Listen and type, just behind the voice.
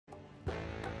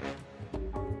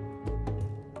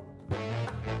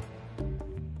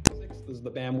is the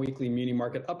BAM Weekly Muni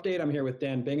Market Update. I'm here with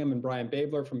Dan Bingham and Brian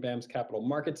Babler from BAM's Capital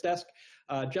Markets Desk.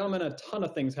 Gentlemen, a ton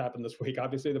of things happened this week.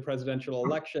 Obviously, the presidential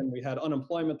election. We had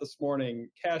unemployment this morning,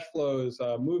 cash flows,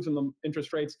 moves in the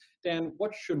interest rates. Dan,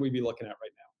 what should we be looking at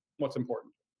right now? What's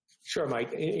important? Sure,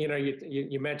 Mike.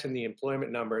 You mentioned the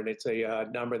employment number, and it's a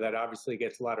number that obviously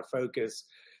gets a lot of focus.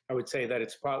 I would say that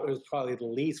it was probably the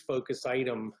least focused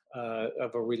item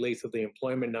of a release of the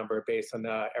employment number based on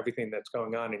everything that's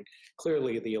going on. And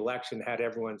clearly the election had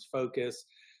everyone's focus.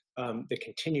 The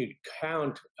continued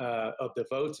count of the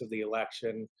votes of the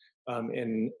election,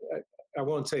 and I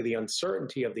won't say the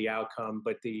uncertainty of the outcome,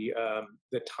 but the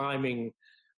timing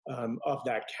of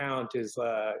that count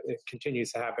it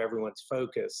continues to have everyone's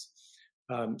focus.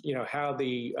 How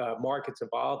the markets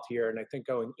evolved here, and I think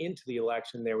going into the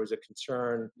election, there was a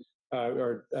concern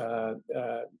or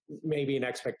maybe an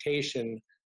expectation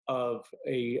of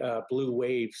a blue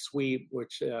wave sweep,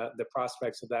 which the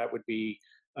prospects of that would be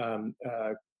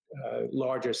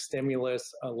larger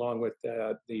stimulus along with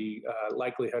the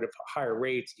likelihood of higher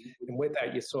rates. And with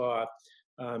that, you saw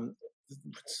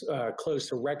close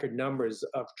to record numbers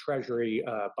of Treasury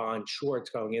bond shorts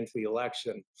going into the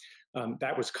election.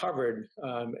 That was covered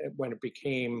when it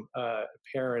became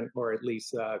apparent, or at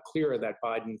least clearer, that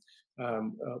Biden,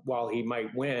 while he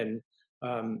might win,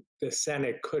 the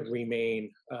Senate could remain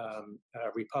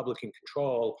Republican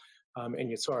control. And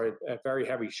you saw a very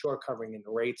heavy short covering in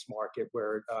the rates market,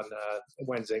 where on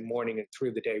Wednesday morning and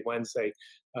through the day Wednesday,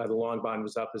 the long bond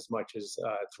was up as much as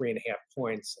 3.5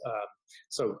 points.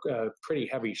 So pretty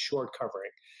heavy short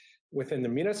covering. Within the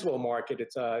municipal market,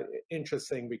 it's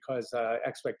interesting because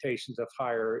expectations of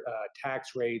higher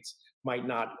tax rates might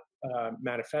not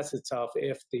manifest itself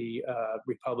if the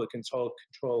Republicans hold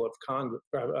control of Congress,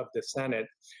 of the Senate,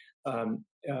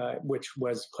 which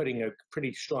was putting a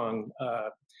pretty strong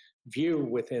view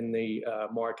within the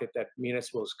market that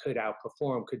municipals could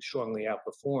strongly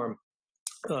outperform.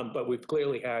 But we've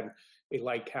clearly had a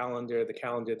light calendar. The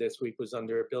calendar this week was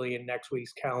under $1 billion. Next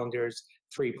week's calendar's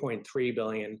 $3.3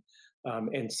 billion.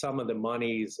 And some of the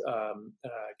monies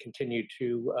continue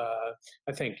to,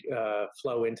 I think,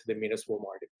 flow into the municipal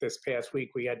market. This past week,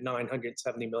 we had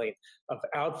 $970 million of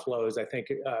outflows. I think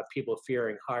people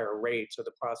fearing higher rates, or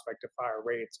the prospect of higher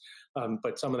rates.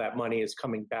 But some of that money is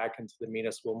coming back into the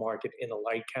municipal market in a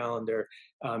light calendar,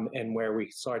 and where we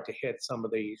start to hit some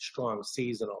of the strong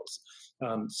seasonals.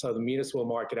 So the municipal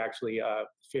market actually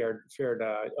fared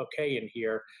okay in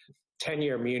here.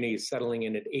 10-year munis settling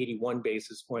in at 81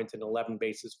 basis points, and 11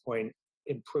 basis point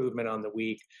improvement on the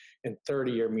week, and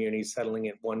 30-year munis settling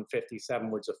at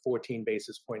 157, which is a 14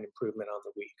 basis point improvement on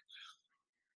the week.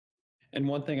 And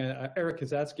one thing, Eric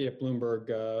Kazatsky at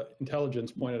Bloomberg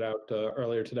Intelligence pointed out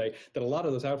earlier today, that a lot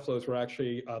of those outflows were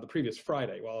actually the previous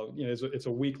Friday. Well, it's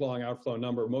a week-long outflow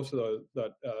number. Most of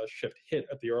that shift hit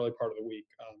at the early part of the week.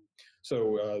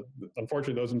 So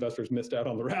unfortunately, those investors missed out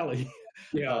on the rally.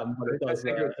 Yeah, but it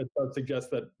does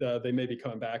suggest that they may be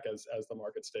coming back as the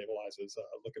market stabilizes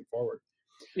looking forward.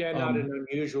 Yeah, not an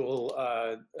unusual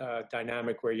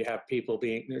dynamic where you have people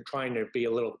trying to be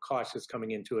a little cautious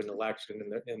coming into an election,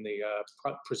 and the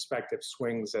prospective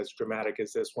swings as dramatic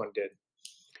as this one did.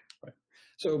 Right.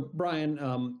 So, Brian,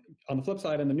 on the flip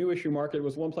side, in the new issue market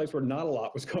was one place where not a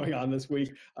lot was going on this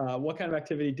week. What kind of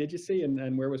activity did you see,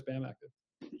 and where was BAM active?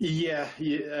 Yeah,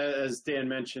 as Dan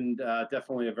mentioned,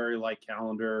 definitely a very light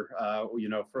calendar.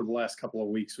 For the last couple of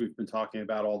weeks, we've been talking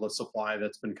about all the supply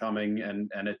that's been coming, and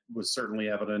it was certainly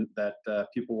evident that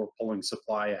people were pulling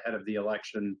supply ahead of the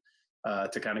election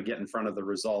to kind of get in front of the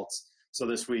results. So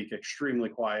this week, extremely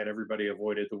quiet. Everybody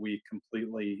avoided the week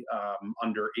completely.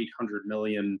 Under 800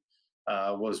 million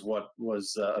was what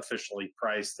was officially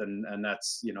priced, and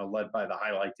that's led by the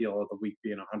highlight deal of the week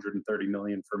being 130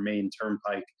 million for Maine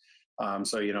Turnpike.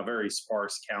 So, very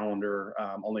sparse calendar,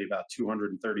 only about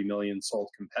 230 million sold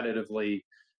competitively,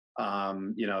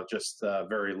 just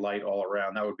very light all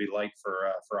around. That would be light for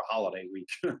a holiday week,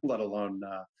 let alone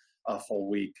a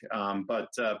full week. But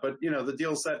the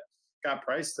deals that got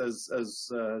priced, as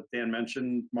Dan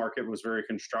mentioned, market was very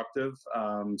constructive.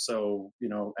 So,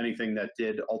 anything that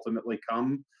did ultimately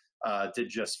come did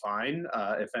just fine.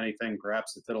 If anything,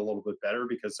 perhaps it did a little bit better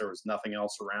because there was nothing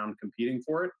else around competing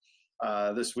for it.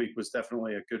 This week was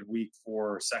definitely a good week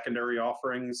for secondary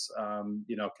offerings.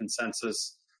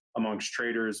 Consensus amongst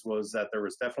traders was that there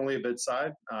was definitely a bid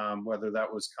side, whether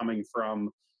that was coming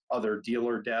from other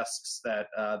dealer desks that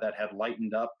had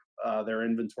lightened up their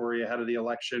inventory ahead of the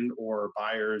election, or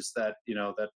buyers that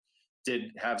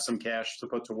did have some cash to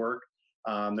put to work.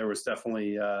 There was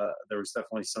definitely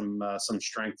some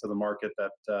strength to the market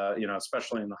that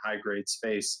especially in the high grade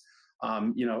space.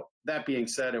 That being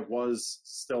said, it was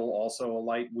still also a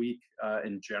light week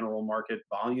in general market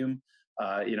volume.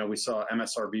 We saw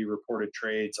MSRB reported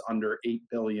trades under 8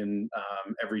 billion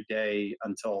every day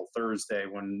until Thursday,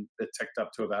 when it ticked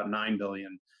up to about 9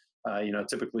 billion.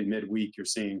 Typically midweek, you're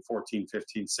seeing 14,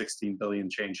 15, 16 billion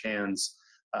change hands.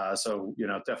 So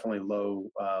definitely low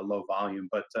volume.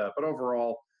 But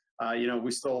overall,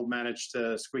 we still managed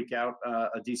to squeak out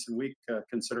a decent week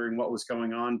considering what was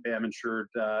going on. BAM insured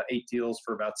 8 deals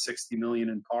for about 60 million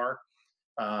in par.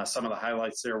 Some of the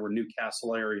highlights there were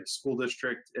Newcastle Area School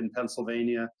District in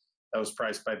Pennsylvania. That was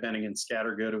priced by Benning and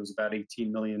Scattergood. It was about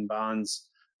 18 million bonds.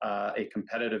 A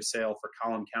competitive sale for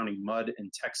Collin County Mud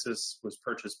in Texas was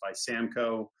purchased by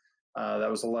Samco. That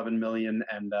was 11 million,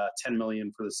 and 10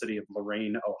 million for the city of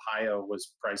Lorain, Ohio,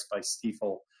 was priced by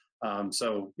Stifel.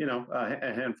 So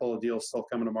a handful of deals still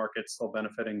coming to market, still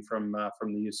benefiting from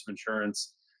the use of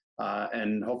insurance,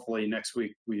 and hopefully next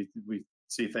week we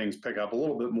see things pick up a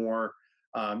little bit more.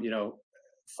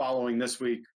 Following this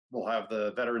week, we'll have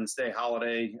the Veterans Day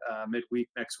holiday midweek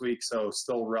next week, so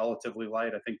still relatively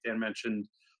light. I think Dan mentioned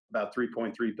about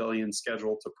 3.3 billion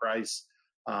scheduled to price.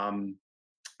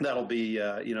 That'll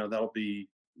be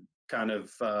kind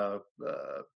of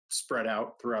spread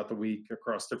out throughout the week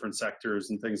across different sectors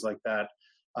and things like that.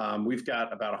 We've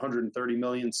got about 130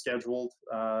 million scheduled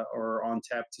or on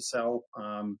tap to sell.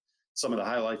 Some of the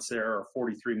highlights there are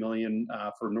 43 million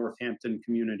for Northampton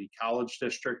Community College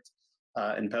District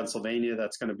in Pennsylvania.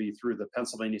 That's going to be through the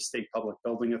Pennsylvania State Public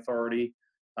Building Authority,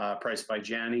 priced by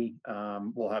Janney.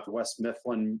 We'll have West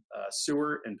Mifflin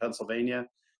Sewer in Pennsylvania.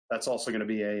 That's also going to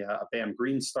be a BAM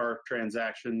Green Star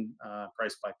transaction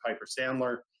priced by Piper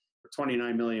Sandler. For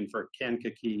 29 million for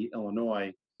Kankakee,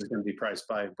 Illinois, is going to be priced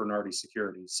by Bernardi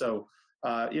Securities. So,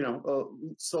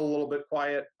 still a little bit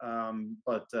quiet,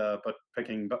 but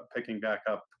picking back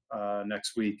up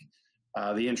next week.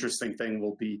 The interesting thing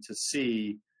will be to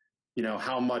see,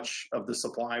 how much of the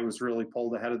supply was really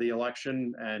pulled ahead of the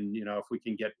election, and if we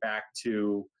can get back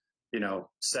to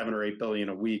 7 or 8 billion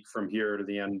a week from here to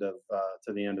the end of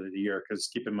the year. Because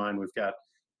keep in mind, we've got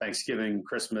Thanksgiving,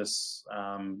 Christmas.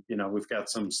 We've got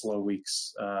some slow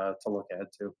weeks to look ahead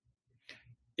to.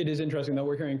 It is interesting that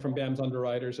we're hearing from BAM's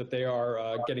underwriters that they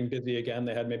are getting busy again.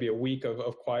 They had maybe a week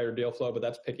of quieter deal flow, but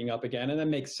that's picking up again, and that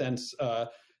makes sense.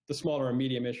 The smaller and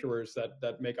medium issuers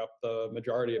that make up the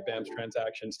majority of BAM's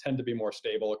transactions tend to be more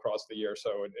stable across the year,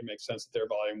 so it makes sense that their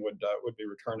volume would be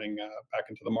returning back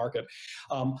into the market.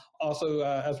 Also,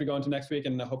 as we go into next week,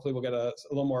 and hopefully we'll get a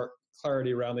little more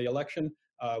clarity around the election,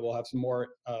 we'll have some more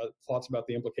thoughts about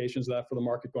the implications of that for the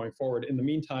market going forward. In the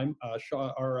meantime, our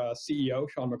CEO,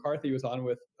 Sean McCarthy, was on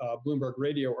with Bloomberg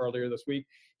Radio earlier this week.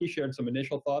 He shared some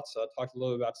initial thoughts, talked a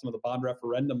little bit about some of the bond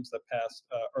referendums that passed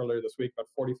earlier this week. About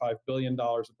 $45 billion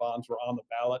of bonds were on the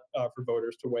ballot for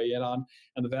voters to weigh in on,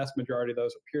 and the vast majority of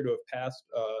those appear to have passed,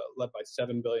 led by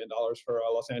 $7 billion for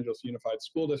Los Angeles Unified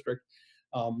School District.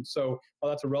 So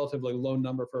while that's a relatively low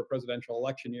number for a presidential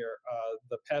election year,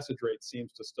 the passage rate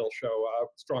seems to still show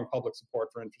strong public support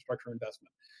for infrastructure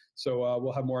investment. So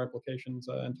we'll have more implications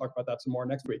and talk about that some more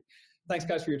next week. Thanks,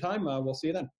 guys, for your time. We'll see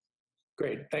you then.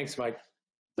 Great. Thanks, Mike.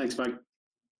 Thanks, Mike.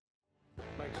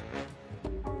 Thanks.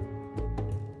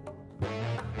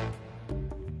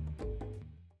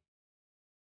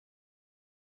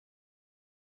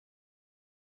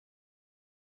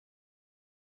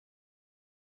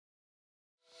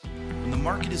 When the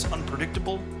market is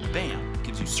unpredictable, BAM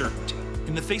gives you certainty.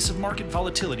 In the face of market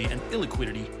volatility and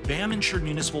illiquidity, BAM insured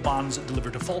municipal bonds deliver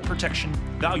default protection,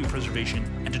 value preservation,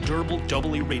 and a durable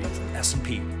AA rating from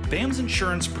S&P. BAM's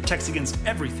insurance protects against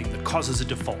everything that causes a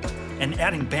default, and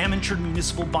adding BAM insured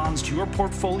municipal bonds to your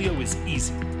portfolio is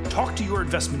easy. Talk to your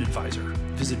investment advisor.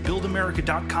 Visit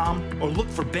buildamerica.com or look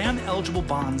for BAM eligible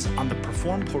bonds on the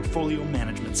Perform Portfolio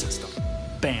Management System.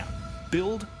 BAM.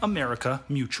 Build America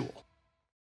Mutual.